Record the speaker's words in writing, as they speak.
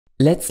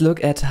Let's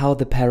look at how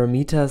the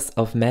parameters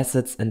of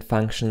methods and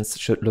functions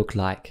should look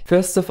like.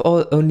 First of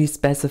all, only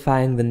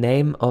specifying the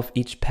name of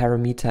each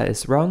parameter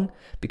is wrong,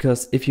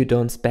 because if you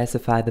don't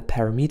specify the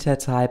parameter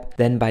type,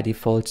 then by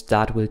default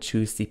Dart will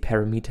choose the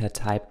parameter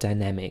type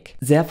dynamic.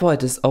 Therefore,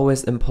 it is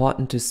always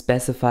important to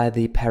specify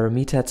the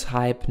parameter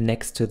type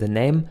next to the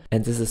name,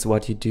 and this is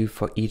what you do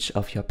for each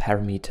of your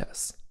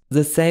parameters.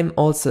 The same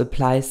also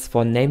applies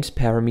for named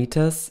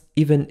parameters.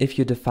 Even if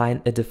you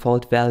define a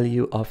default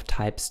value of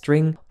type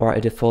string or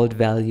a default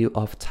value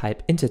of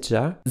type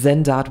integer,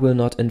 then Dart will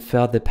not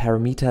infer the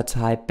parameter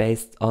type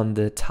based on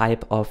the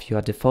type of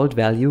your default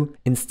value.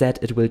 Instead,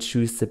 it will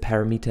choose the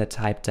parameter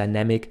type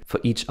dynamic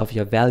for each of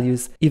your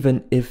values,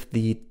 even if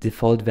the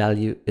default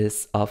value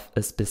is of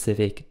a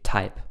specific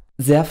type.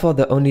 Therefore,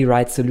 the only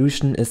right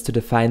solution is to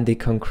define the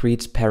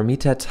concrete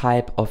parameter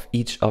type of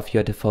each of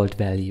your default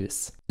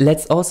values.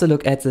 Let's also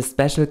look at the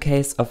special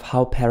case of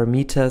how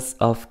parameters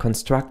of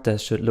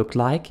constructors should look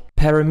like.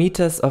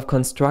 Parameters of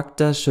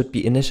constructors should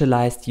be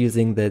initialized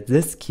using the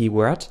this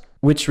keyword,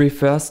 which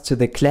refers to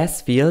the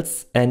class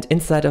fields, and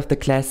inside of the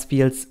class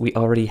fields we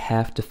already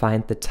have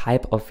defined the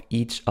type of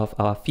each of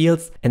our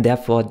fields, and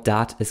therefore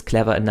Dart is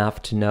clever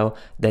enough to know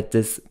that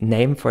this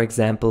name, for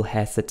example,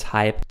 has the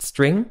type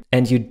string,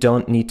 and you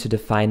don't need to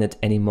define it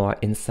anymore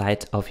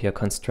inside of your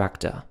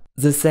constructor.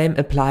 The same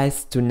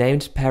applies to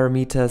named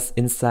parameters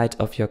inside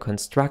of your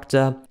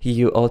constructor. Here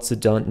you also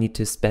don't need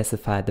to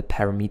specify the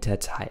parameter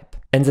type.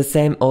 And the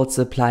same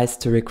also applies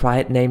to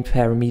required named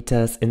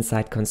parameters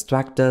inside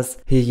constructors.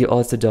 Here you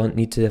also don't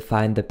need to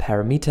define the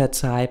parameter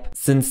type,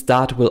 since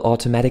Dart will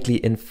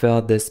automatically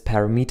infer this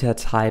parameter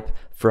type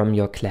from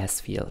your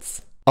class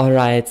fields.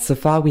 Alright, so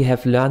far we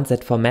have learned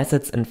that for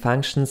methods and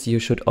functions you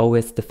should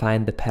always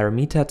define the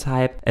parameter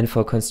type, and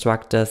for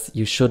constructors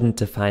you shouldn't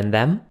define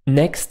them.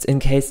 Next, in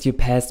case you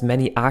pass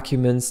many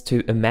arguments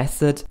to a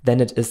method,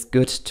 then it is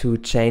good to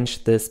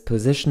change this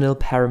positional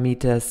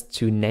parameters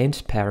to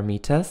named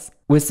parameters.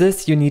 With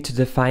this, you need to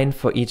define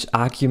for each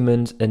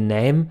argument a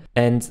name,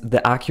 and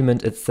the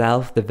argument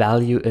itself, the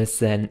value, is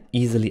then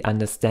easily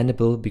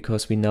understandable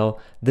because we know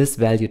this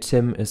value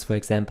Tim is, for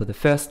example, the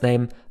first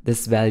name,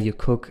 this value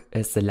Cook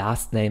is the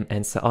last name,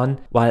 and so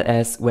on. While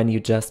as when you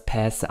just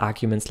pass the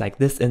arguments like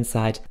this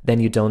inside, then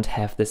you don't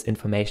have this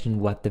information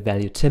what the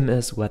value Tim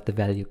is, what the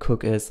value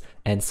Cook is,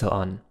 and so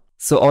on.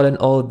 So all in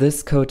all,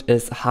 this code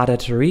is harder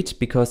to read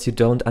because you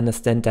don't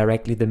understand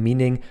directly the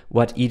meaning,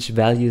 what each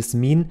values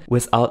mean,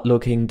 without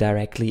looking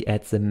directly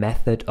at the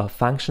method or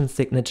function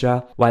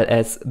signature, while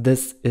as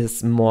this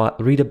is more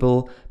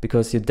readable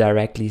because you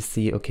directly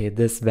see, okay,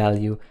 this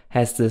value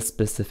has this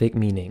specific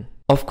meaning.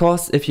 Of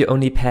course, if you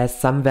only pass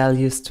some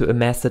values to a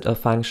method or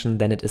function,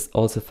 then it is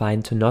also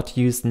fine to not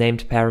use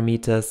named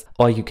parameters,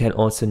 or you can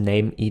also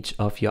name each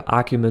of your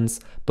arguments.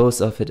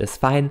 Both of it is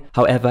fine.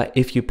 However,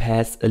 if you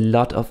pass a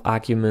lot of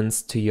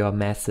arguments to your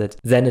method,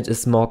 then it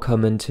is more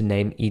common to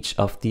name each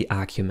of the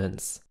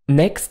arguments.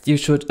 Next, you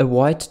should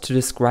avoid to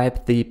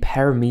describe the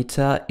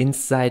parameter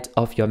inside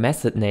of your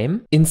method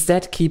name.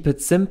 Instead, keep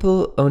it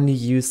simple, only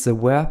use the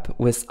verb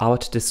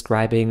without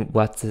describing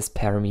what this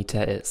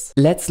parameter is.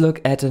 Let's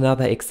look at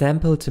another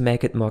example to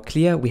make it more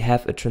clear. We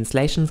have a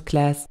translations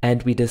class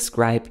and we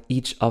describe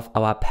each of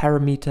our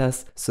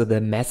parameters, so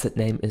the method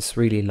name is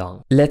really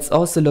long. Let's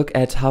also look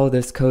at how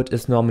this code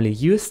is normally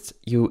used.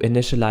 You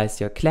initialize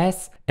your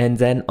class, and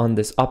then on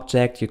this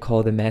object you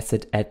call the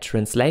method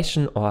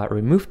addTranslation or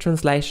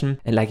removeTranslation,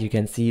 and like you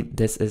can see,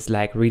 this is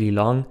like really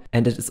long,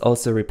 and it is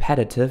also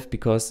repetitive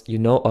because you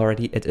know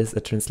already it is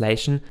a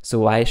translation, so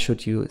why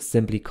should you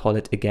simply call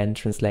it again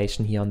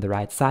translation here on the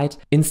right side?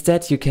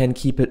 Instead, you can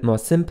keep it more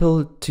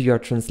simple. To your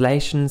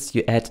translations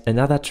you add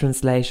another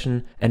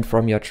translation, and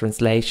from your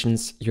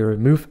translations you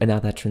remove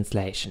another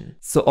translation.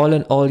 So all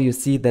in all, you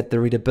see that the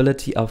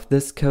readability of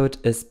this code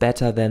is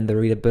better than the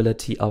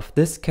readability of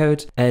this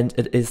code, and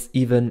it is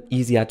even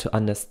easier to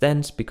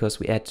understand because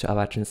we add to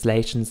our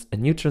translations a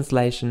new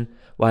translation,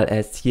 while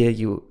as here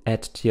you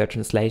add to your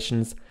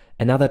translations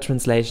another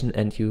translation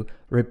and you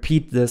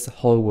repeat this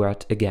whole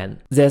word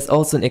again. There's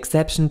also an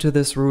exception to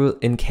this rule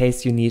in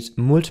case you need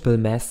multiple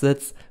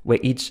methods where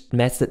each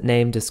method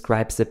name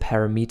describes a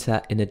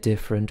parameter in a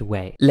different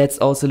way. Let's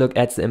also look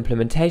at the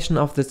implementation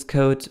of this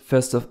code.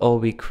 First of all,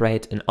 we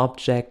create an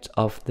object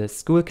of the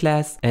school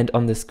class, and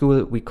on the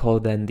school we call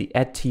then the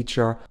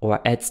addTeacher or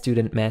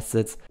addStudent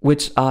methods,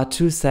 which are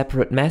two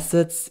separate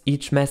methods.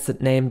 Each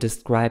method name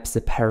describes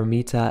a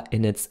parameter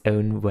in its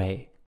own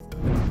way.